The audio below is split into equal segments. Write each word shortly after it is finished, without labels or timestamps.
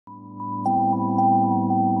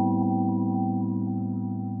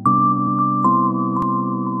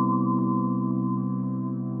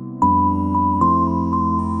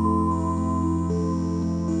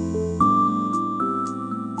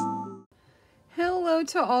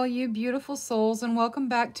Hello to all you beautiful souls and welcome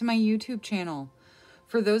back to my YouTube channel.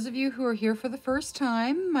 For those of you who are here for the first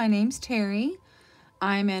time, my name's Terry.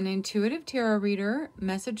 I'm an intuitive tarot reader,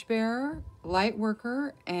 message bearer, light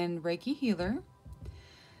worker, and Reiki healer.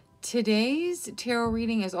 Today's tarot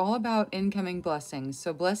reading is all about incoming blessings.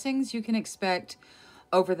 So blessings you can expect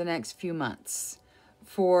over the next few months.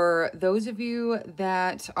 For those of you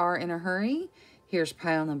that are in a hurry, here's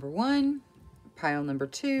pile number 1, pile number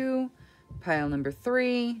 2, pile number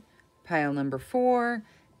 3, pile number 4,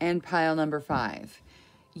 and pile number 5.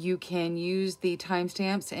 You can use the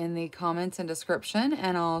timestamps in the comments and description,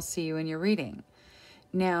 and I'll see you in your reading.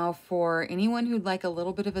 Now, for anyone who'd like a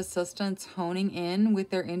little bit of assistance honing in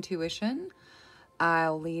with their intuition,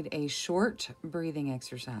 I'll lead a short breathing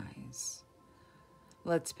exercise.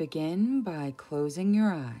 Let's begin by closing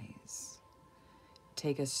your eyes.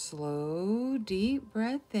 Take a slow, deep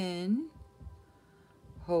breath in.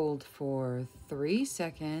 Hold for 3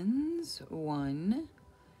 seconds. 1,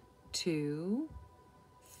 2,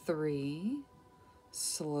 3.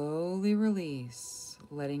 Slowly release,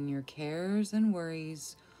 letting your cares and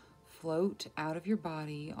worries float out of your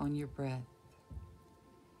body on your breath.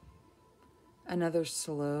 Another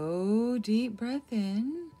slow, deep breath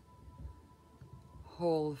in.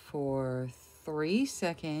 Hold for 3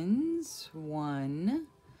 seconds. 1,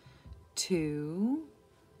 2,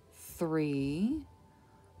 3.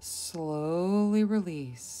 Slowly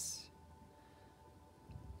release,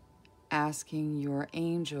 asking your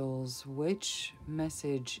angels which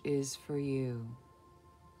message is for you.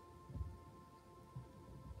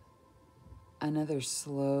 Another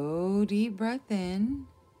slow, deep breath in.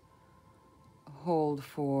 Hold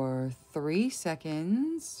for 3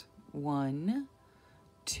 seconds. 1,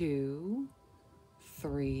 2,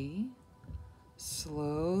 3.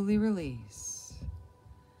 Slowly release.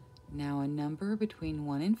 Now a number between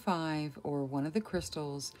 1 and 5 or one of the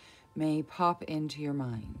crystals may pop into your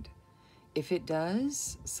mind. If it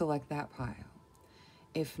does, select that pile.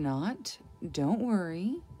 If not, don't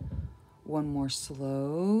worry. One more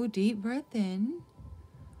slow, deep breath in.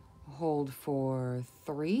 Hold for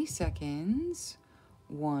 3 seconds.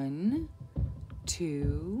 1,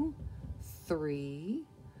 2, 3.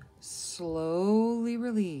 Slowly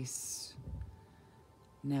release.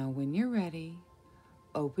 Now when you're ready,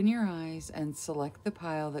 open your eyes and select the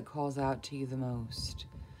pile that calls out to you the most.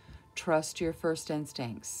 Trust your first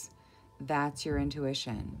instincts. That's your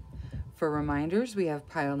intuition. For reminders, we have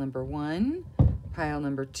pile number 1, pile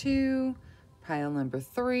number 2, pile number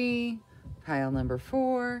 3, pile number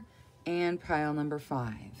 4, and pile number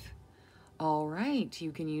 5. All right,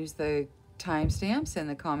 you can use the timestamps in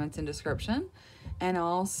the comments and description, and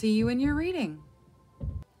I'll see you in your reading.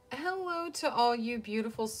 Hello to all you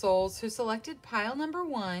beautiful souls who selected pile number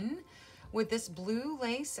 1 with this blue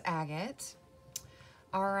lace agate.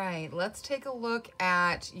 All right, let's take a look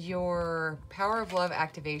at your Power of Love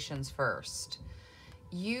activations first.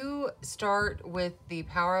 You start with the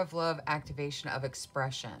Power of Love activation of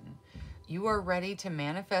expression. You are ready to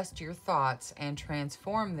manifest your thoughts and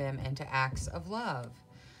transform them into acts of love.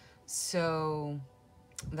 So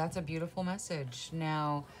that's a beautiful message.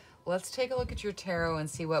 Now, let's take a look at your tarot and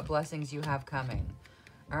see what blessings you have coming.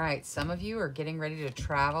 All right, some of you are getting ready to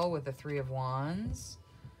travel with the 3 of Wands.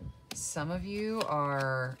 Some of you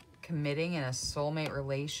are committing in a soulmate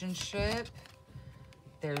relationship.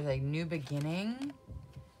 There's a new beginning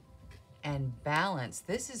and balance.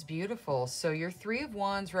 This is beautiful. So your 3 of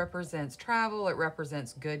Wands represents travel. It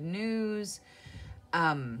represents good news.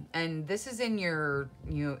 And this is in your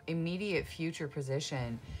immediate future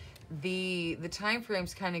position. The time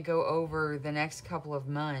frames kind of go over the next couple of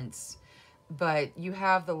months, but you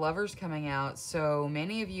have the Lovers coming out, so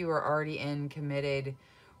many of you are already in committed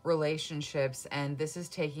relationships, and this is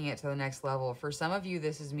taking it to the next level. For some of you,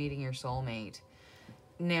 this is meeting your soulmate.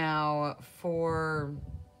 Now, for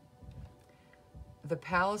the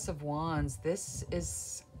Palace of Wands, this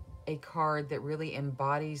is a card that really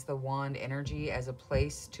embodies the wand energy as a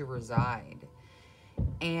place to reside.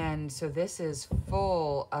 And so this is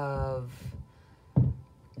full of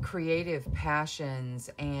creative passions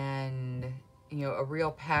and, a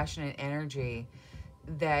real passionate energy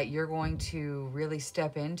that you're going to really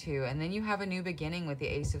step into. And then you have a new beginning with the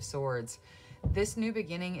Ace of Swords. This new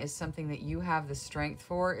beginning is something that you have the strength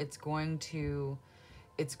for. It's going to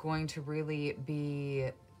really be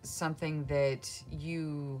something that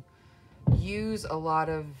you use a lot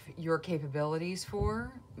of your capabilities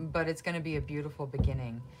for, but it's going to be a beautiful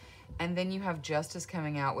beginning. And then you have Justice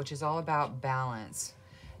coming out, which is all about balance.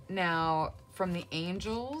 Now, from the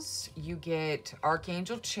angels, you get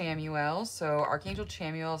Archangel Chamuel. So Archangel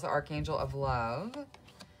Chamuel is the Archangel of Love.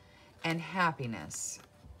 and happiness.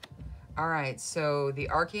 All right, so the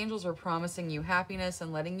archangels are promising you happiness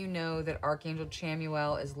and letting you know that Archangel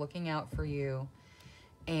Chamuel is looking out for you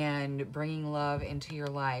and bringing love into your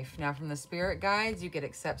life. Now, from the spirit guides, you get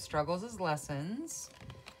accept struggles as lessons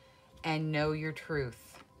and know your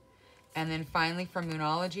truth. And then finally, from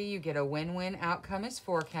Moonology, you get a win-win outcome as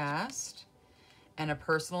forecast and a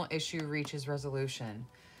personal issue reaches resolution.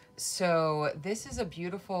 So this is a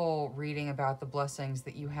beautiful reading about the blessings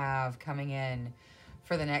that you have coming in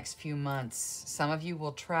for the next few months. Some of you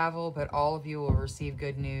will travel, but all of you will receive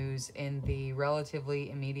good news in the relatively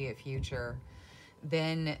immediate future.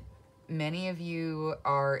 Then many of you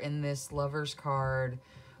are in this Lover's card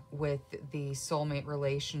with the soulmate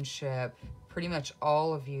relationship. Pretty much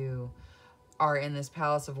all of you are in this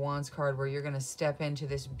Palace of Wands card where you're going to step into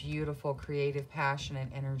this beautiful, creative, passionate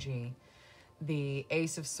energy. The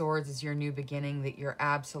Ace of Swords is your new beginning that you're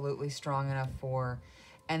absolutely strong enough for.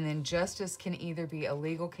 And then Justice can either be a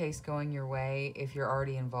legal case going your way if you're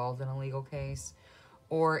already involved in a legal case,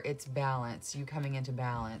 or it's balance, you coming into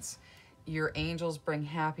balance. Your angels bring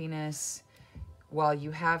happiness. While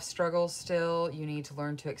you have struggles still, you need to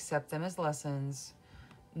learn to accept them as lessons.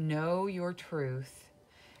 Know your truth.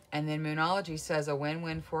 And then Moonology says a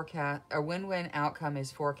win-win outcome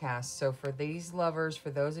is forecast. So for these lovers,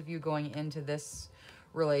 for those of you going into this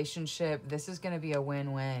relationship, this is going to be a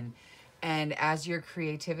win-win. And as your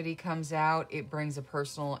creativity comes out, it brings a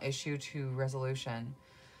personal issue to resolution.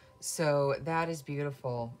 So that is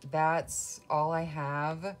beautiful. That's all I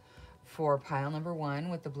have for pile number 1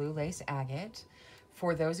 with the blue lace agate.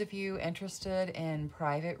 For those of you interested in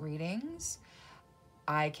private readings,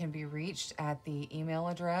 I can be reached at the email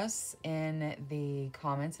address in the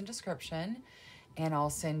comments and description, and I'll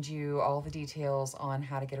send you all the details on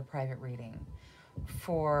how to get a private reading.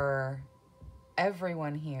 For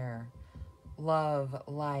everyone here, love,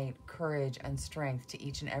 light, courage, and strength to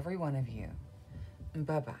each and every one of you.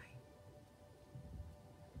 Bye-bye.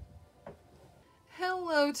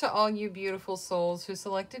 Hello to all you beautiful souls who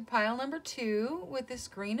selected pile number 2 with this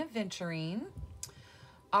green aventurine.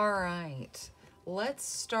 All right, let's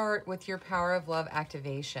start with your power of love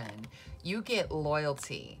activation. You get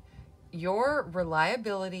loyalty. Your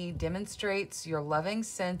reliability demonstrates your loving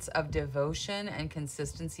sense of devotion and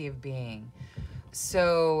consistency of being.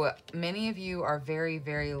 So many of you are very,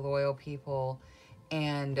 very loyal people,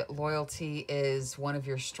 and loyalty is one of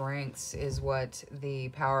your strengths, is what the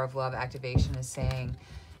power of love activation is saying.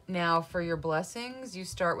 Now, for your blessings, you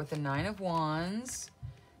start with the 9 of Wands,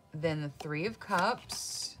 then the 3 of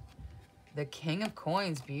Cups, the King of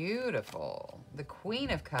Coins, beautiful, the Queen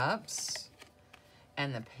of Cups,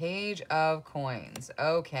 and the Page of Coins.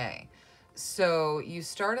 Okay, so you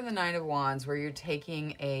start in the 9 of Wands where you're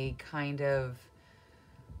taking a kind of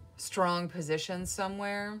strong position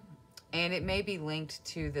somewhere, and it may be linked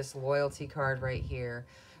to this loyalty card right here,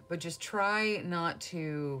 but just try not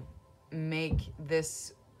to make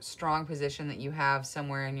this strong position that you have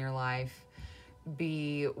somewhere in your life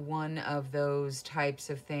be one of those types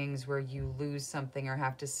of things where you lose something or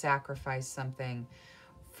have to sacrifice something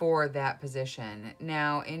for that position.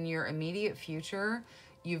 Now, in your immediate future,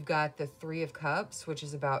 you've got the 3 of Cups, which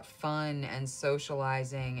is about fun and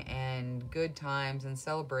socializing and good times and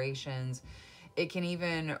celebrations. It can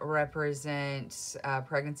even represent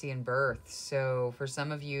pregnancy and birth. So for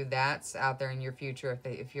some of you, that's out there in your future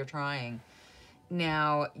if you're trying.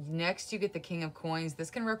 Now, next you get the King of Coins. This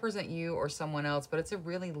can represent you or someone else, but it's a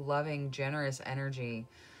really loving, generous energy.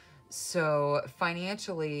 So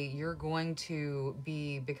financially, you're going to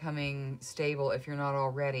be becoming stable if you're not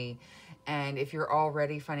already. And if you're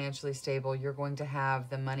already financially stable, you're going to have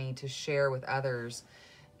the money to share with others.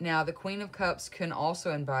 Now, the Queen of Cups can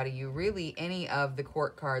also embody you. Really, any of the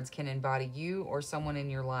court cards can embody you or someone in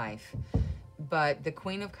your life. But the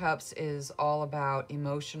Queen of Cups is all about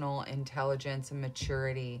emotional intelligence and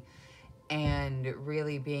maturity and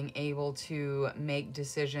really being able to make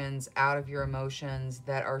decisions out of your emotions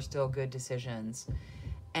that are still good decisions.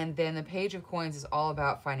 And then the Page of Coins is all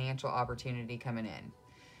about financial opportunity coming in.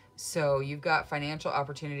 So you've got financial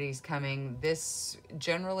opportunities coming. This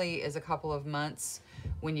generally is a couple of months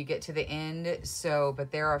when you get to the end.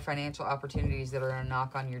 But there are financial opportunities that are going to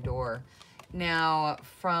knock on your door. Now,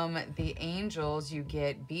 from the angels, you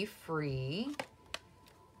get be free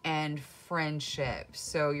and friendship.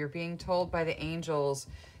 So you're being told by the angels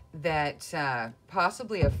that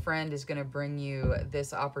possibly a friend is going to bring you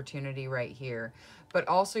this opportunity right here. But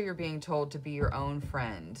also you're being told to be your own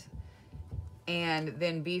friend. And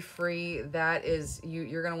then be free, that is,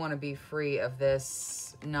 you're going to want to be free of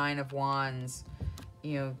this 9 of Wands.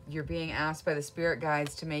 You know, you're being asked by the spirit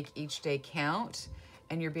guides to make each day count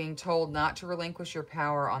and you're being told not to relinquish your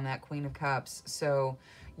power on that Queen of Cups. So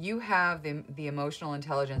you have the emotional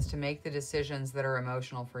intelligence to make the decisions that are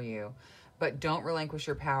emotional for you, but don't relinquish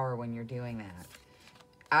your power when you're doing that.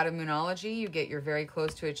 Out of Moonology, you get you're very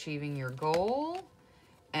close to achieving your goal,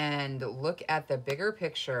 and look at the bigger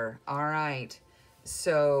picture. All right.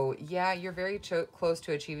 So yeah, you're very close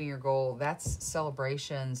to achieving your goal. That's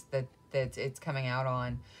celebrations that it's coming out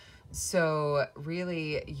on. So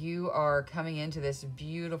really, you are coming into this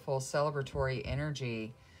beautiful celebratory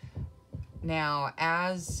energy. Now,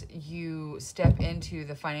 as you step into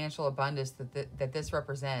the financial abundance that this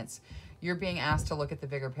represents, you're being asked to look at the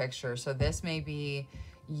bigger picture. So this may be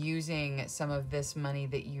using some of this money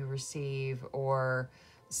that you receive or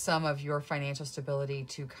some of your financial stability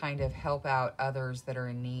to kind of help out others that are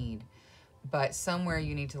in need. But somewhere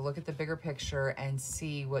you need to look at the bigger picture and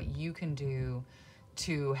see what you can do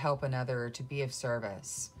to help another, to be of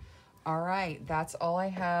service. All right, that's all I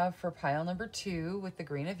have for pile number 2 with the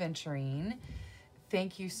Green Aventurine.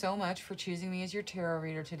 Thank you so much for choosing me as your tarot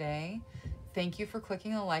reader today. Thank you for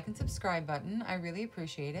clicking the like and subscribe button. I really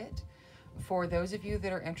appreciate it. For those of you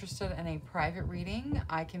that are interested in a private reading,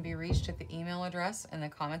 I can be reached at the email address in the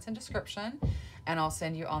comments and description, and I'll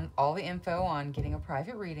send you on all the info on getting a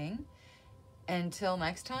private reading. Until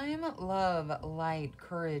next time, love, light,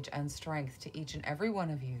 courage, and strength to each and every one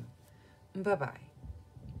of you. Bye-bye.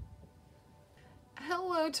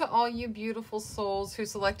 Hello to all you beautiful souls who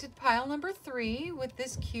selected pile number 3 with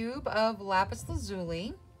this cube of lapis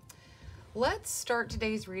lazuli. Let's start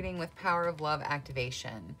today's reading with Power of Love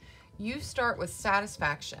activation. You start with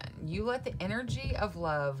satisfaction. You let the energy of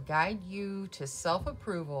love guide you to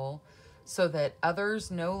self-approval so that others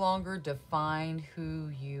no longer define who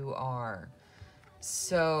you are.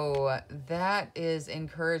 So that is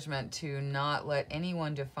encouragement to not let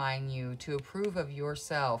anyone define you, to approve of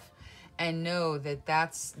yourself, and know that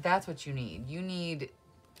that's what you need. You need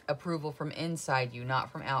approval from inside you,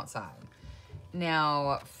 not from outside.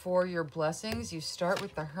 Now, for your blessings, you start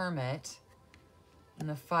with the Hermit and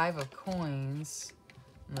the 5 of Coins,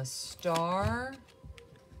 and the Star,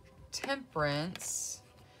 Temperance,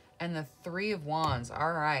 and the 3 of Wands.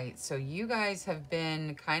 All right, so you guys have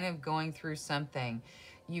been kind of going through something.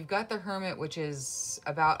 You've got the Hermit, which is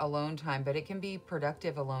about alone time, but it can be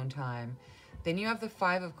productive alone time. Then you have the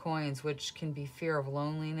 5 of Coins, which can be fear of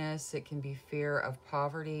loneliness. It can be fear of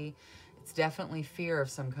poverty. It's definitely fear of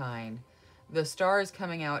some kind. The Star is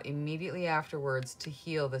coming out immediately afterwards to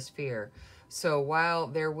heal this fear. So while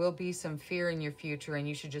there will be some fear in your future and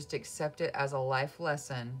you should just accept it as a life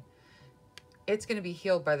lesson, it's going to be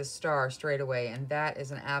healed by the Star straight away, and that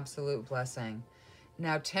is an absolute blessing.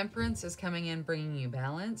 Now, Temperance is coming in, bringing you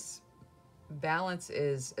balance. Balance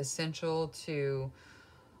is essential to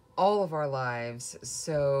all of our lives.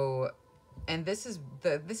 So, and this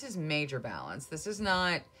is major balance. This is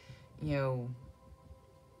not, you know,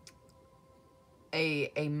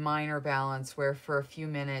 a minor balance where for a few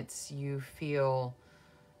minutes you feel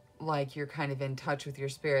like you're kind of in touch with your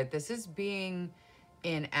spirit. This is being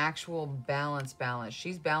in actual balance.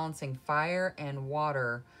 She's balancing fire and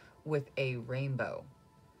water with a rainbow.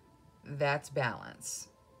 That's balance.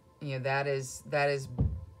 You know, that is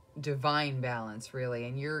divine balance, really,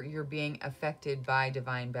 and you're being affected by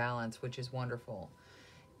divine balance, which is wonderful.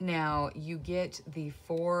 Now, you get the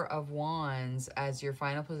 4 of Wands as your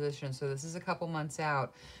final position, so this is a couple months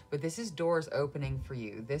out, but this is doors opening for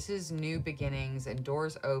you. This is new beginnings and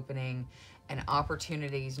doors opening and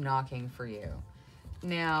opportunities knocking for you.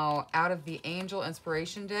 Now, out of the Angel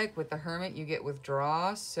Inspiration deck with the Hermit, you get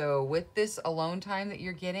Withdraw. So with this alone time that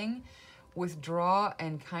you're getting, withdraw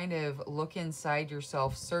and kind of look inside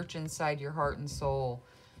yourself, search inside your heart and soul.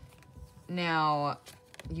 Now,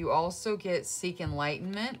 you also get Seek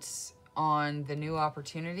Enlightenment on the new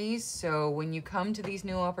opportunities. So when you come to these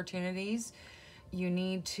new opportunities, you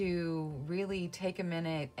need to really take a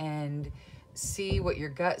minute and see what your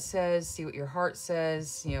gut says, see what your heart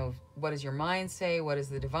says. You know, what does your mind say? What does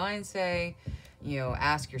the divine say? You know,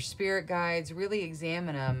 ask your spirit guides, really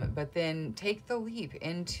examine them, but then take the leap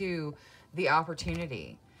into the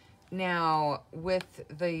opportunity. Now, with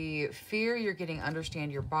the fear, you're getting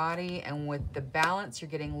Understand Your Body, and with the balance, you're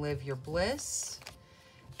getting Live Your Bliss.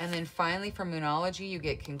 And then finally, from Moonology, you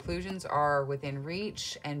get Conclusions Are Within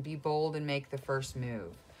Reach, and Be Bold and Make the First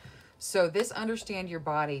Move. So this Understand Your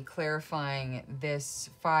Body, clarifying this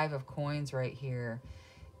 5 of Coins right here,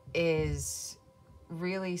 is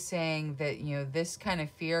really saying that, you know, this kind of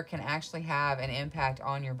fear can actually have an impact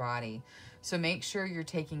on your body. So make sure you're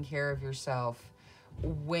taking care of yourself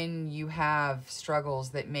when you have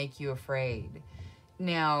struggles that make you afraid.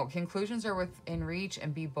 Now, conclusions are within reach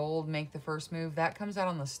and be bold, make the first move. That comes out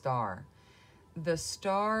on the star. The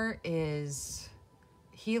star is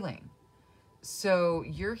healing. So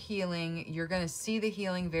you're healing. You're going to see the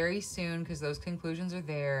healing very soon because those conclusions are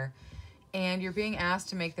there. And you're being asked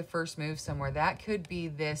to make the first move somewhere. That could be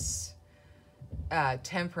this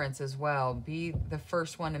temperance as well. Be the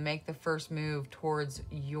first one to make the first move towards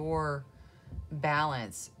your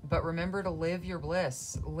balance. But remember to live your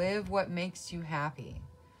bliss. Live what makes you happy.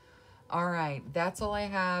 All right, that's all I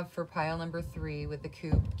have for pile number 3 with the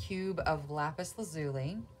cube of lapis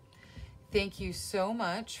lazuli. Thank you so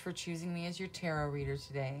much for choosing me as your tarot reader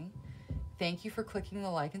today. Thank you for clicking the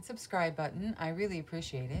like and subscribe button. I really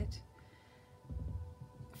appreciate it.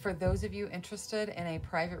 For those of you interested in a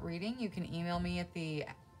private reading, you can email me at the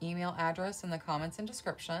email address in the comments and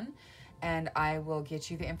description, and I will get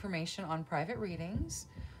you the information on private readings.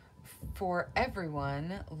 For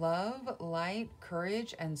everyone, love, light,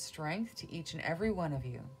 courage, and strength to each and every one of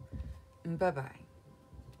you. Bye-bye.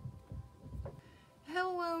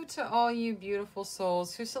 Hello to all you beautiful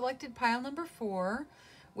souls who selected pile number 4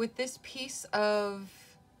 with this piece of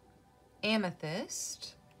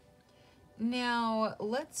amethyst. Now,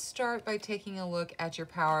 let's start by taking a look at your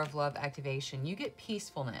power of love activation. You get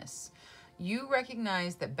peacefulness. You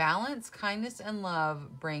recognize that balance, kindness, and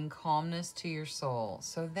love bring calmness to your soul.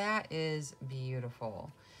 So that is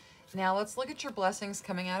beautiful. Now, let's look at your blessings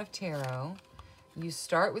coming out of tarot. You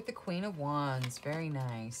start with the Queen of Wands. Very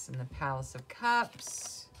nice. And the Palace of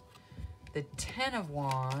Cups. The 10 of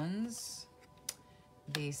Wands.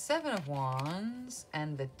 The 7 of Wands.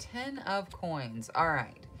 And the 10 of Coins. All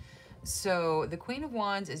right. So the Queen of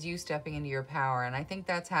Wands is you stepping into your power, and I think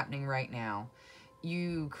that's happening right now.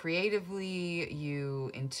 You creatively, you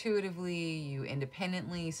intuitively, you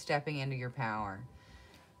independently stepping into your power.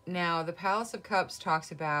 Now, the Palace of Cups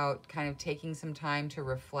talks about kind of taking some time to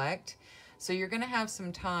reflect. So you're going to have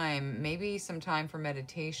some time, maybe some time for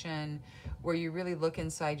meditation, where you really look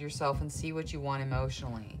inside yourself and see what you want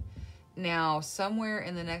emotionally. Now, somewhere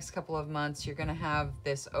in the next couple of months, you're going to have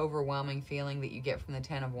this overwhelming feeling that you get from the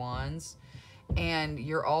 10 of Wands. And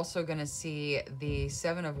you're also going to see the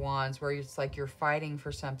 7 of Wands, where it's like you're fighting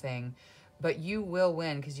for something, but you will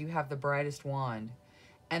win because you have the brightest wand.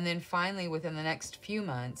 And then finally, within the next few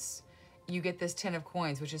months, you get this 10 of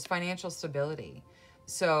Coins, which is financial stability.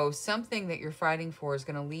 So something that you're fighting for is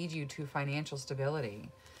going to lead you to financial stability.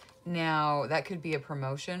 Now, that could be a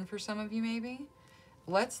promotion for some of you, maybe.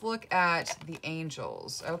 Let's look at the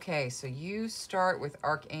angels. Okay, so you start with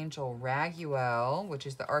Archangel Raguel, which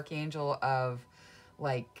is the archangel of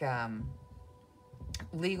like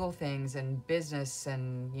legal things and business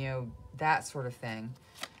and, you know, that sort of thing.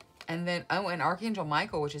 And then, oh, and Archangel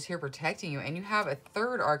Michael, which is here protecting you. And you have a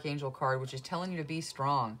third archangel card, which is telling you to be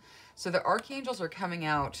strong. So the archangels are coming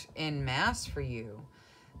out in mass for you.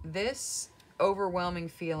 This overwhelming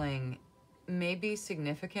feeling may be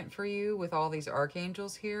significant for you with all these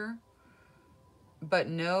archangels here, but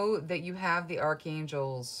know that you have the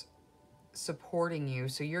archangels supporting you,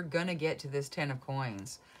 so you're gonna get to this 10 of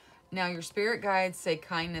Coins. Now, your spirit guides say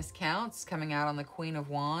kindness counts, coming out on the Queen of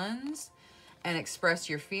Wands, and express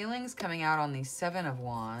your feelings, coming out on the 7 of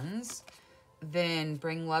Wands. Then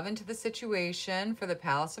bring love into the situation for the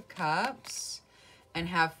Palace of Cups, and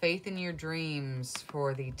have faith in your dreams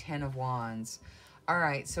for the 10 of Wands. All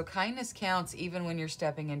right, so kindness counts even when you're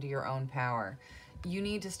stepping into your own power. You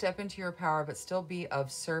need to step into your power, but still be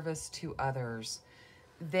of service to others.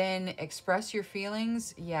 Then express your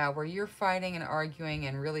feelings. Yeah, where you're fighting and arguing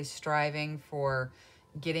and really striving for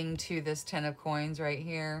getting to this 10 of Coins right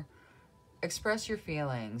here. Express your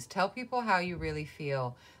feelings. Tell people how you really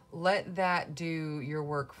feel. Let that do your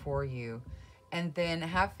work for you. And then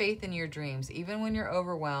have faith in your dreams. Even when you're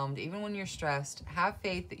overwhelmed, even when you're stressed, have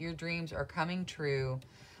faith that your dreams are coming true.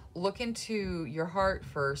 Look into your heart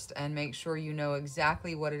first and make sure you know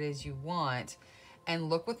exactly what it is you want. And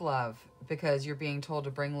look with love, because you're being told to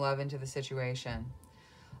bring love into the situation.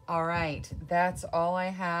 All right, that's all I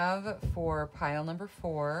have for pile number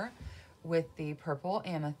 4 with the purple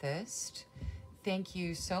amethyst. Thank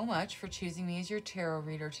you so much for choosing me as your tarot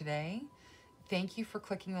reader today. Thank you for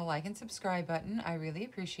clicking the like and subscribe button. I really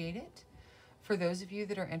appreciate it. For those of you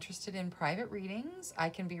that are interested in private readings, I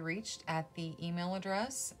can be reached at the email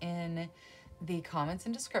address in the comments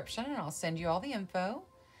and description, and I'll send you all the info.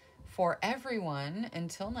 For everyone,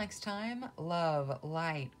 until next time, love,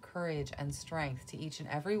 light, courage, and strength to each and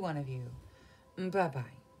every one of you. Bye-bye.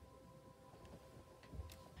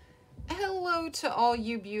 Hello to all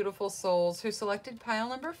you beautiful souls who selected pile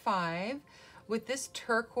number 5 with this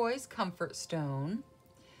turquoise comfort stone.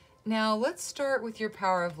 Now let's start with your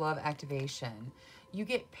power of love activation. you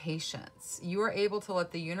get patience. You are able to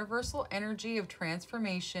let the universal energy of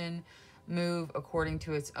transformation move according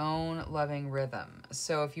to its own loving rhythm.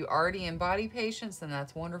 So if you already embody patience, then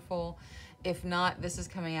that's wonderful. If not, this is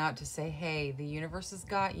coming out to say, hey, the universe has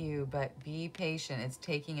got you, but be patient. It's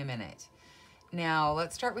taking a minute. Now,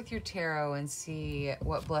 let's start with your tarot and see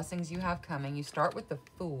what blessings you have coming. You start with the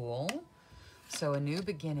Fool. So a new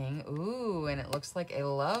beginning. Ooh, and it looks like a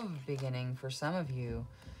love beginning for some of you.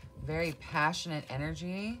 Very passionate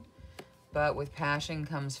energy, but with passion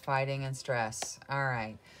comes fighting and stress. All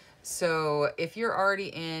right. So if you're already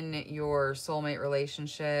in your soulmate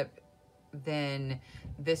relationship, then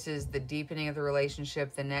this is the deepening of the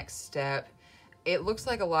relationship, the next step. It looks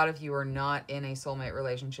like a lot of you are not in a soulmate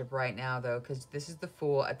relationship right now, though, because this is the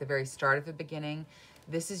Fool at the very start of the beginning.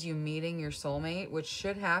 This is you meeting your soulmate, which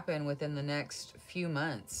should happen within the next few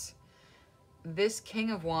months. This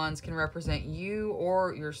King of Wands can represent you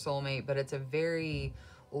or your soulmate, but it's a very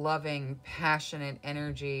loving, passionate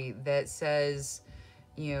energy that says,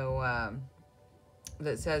 you know,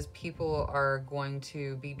 that says people are going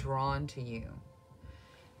to be drawn to you.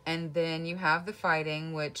 And then you have the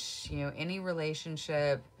fighting, which, you know, any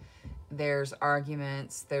relationship, there's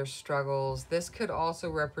arguments, there's struggles. This could also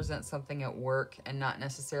represent something at work and not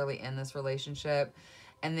necessarily in this relationship.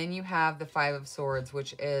 And then you have the Five of Swords,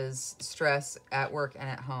 which is stress at work and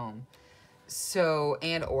at home. So,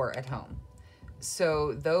 and or at home.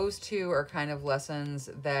 So those two are kind of lessons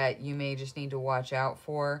that you may just need to watch out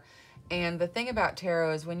for. And the thing about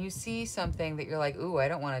tarot is when you see something that you're like, ooh, I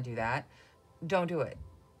don't want to do that, don't do it.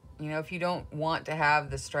 You know, if you don't want to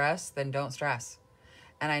have the stress, then don't stress.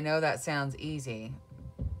 And I know that sounds easy,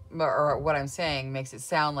 or what I'm saying makes it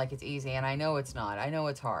sound like it's easy, and I know it's not. I know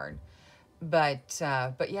it's hard. But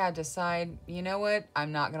yeah, decide, you know what?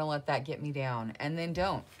 I'm not going to let that get me down. And then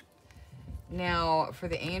don't. Now, for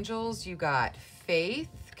the angels, you got faith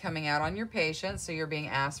coming out on your patience. So you're being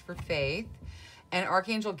asked for faith. And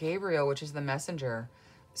Archangel Gabriel, which is the messenger.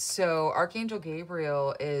 So Archangel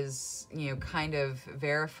Gabriel is, you know, kind of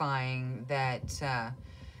verifying that,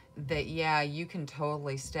 yeah, you can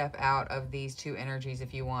totally step out of these two energies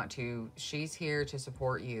if you want to. She's here to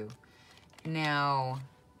support you. Now,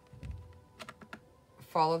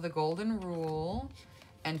 follow the golden rule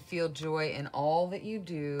and feel joy in all that you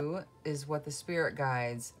do is what the spirit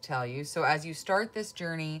guides tell you. So as you start this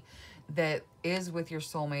journey that is with your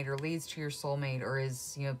soulmate or leads to your soulmate or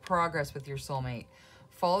is, you know, progress with your soulmate,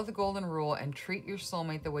 follow the golden rule and treat your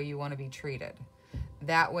soulmate the way you want to be treated.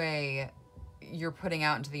 That way you're putting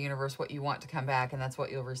out into the universe what you want to come back, and that's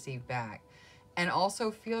what you'll receive back. And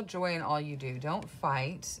also feel joy in all you do. Don't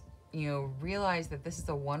fight. You know, realize that this is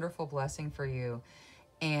a wonderful blessing for you.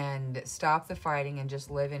 And stop the fighting and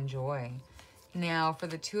just live in joy. Now, for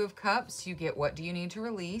the Two of Cups, you get what do you need to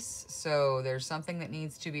release. So there's something that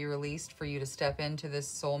needs to be released for you to step into this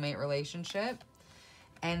soulmate relationship.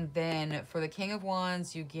 And then for the King of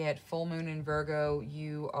Wands, you get full moon in Virgo.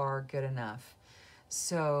 You are good enough.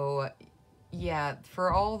 So yeah,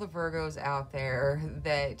 for all the Virgos out there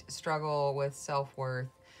that struggle with self-worth,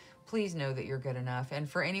 please know that you're good enough. And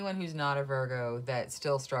for anyone who's not a Virgo that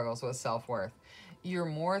still struggles with self-worth, you're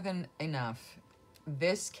more than enough.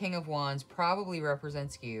 This King of Wands probably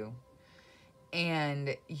represents you.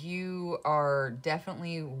 And you are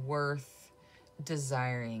definitely worth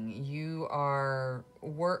desiring. You are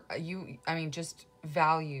just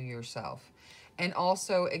value yourself. And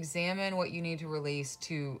also examine what you need to release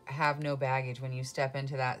to have no baggage when you step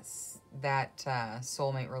into that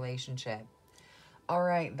soulmate relationship. All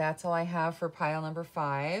right, that's all I have for pile number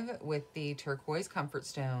 5 with the turquoise comfort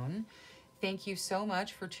stone. Thank you so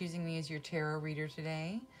much for choosing me as your tarot reader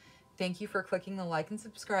today. Thank you for clicking the like and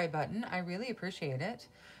subscribe button. I really appreciate it.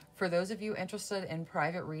 For those of you interested in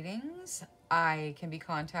private readings, I can be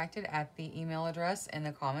contacted at the email address in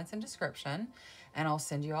the comments and description, and I'll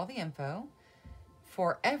send you all the info.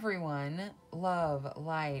 For everyone, love,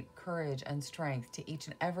 light, courage, and strength to each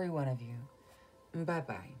and every one of you.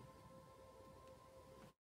 Bye-bye.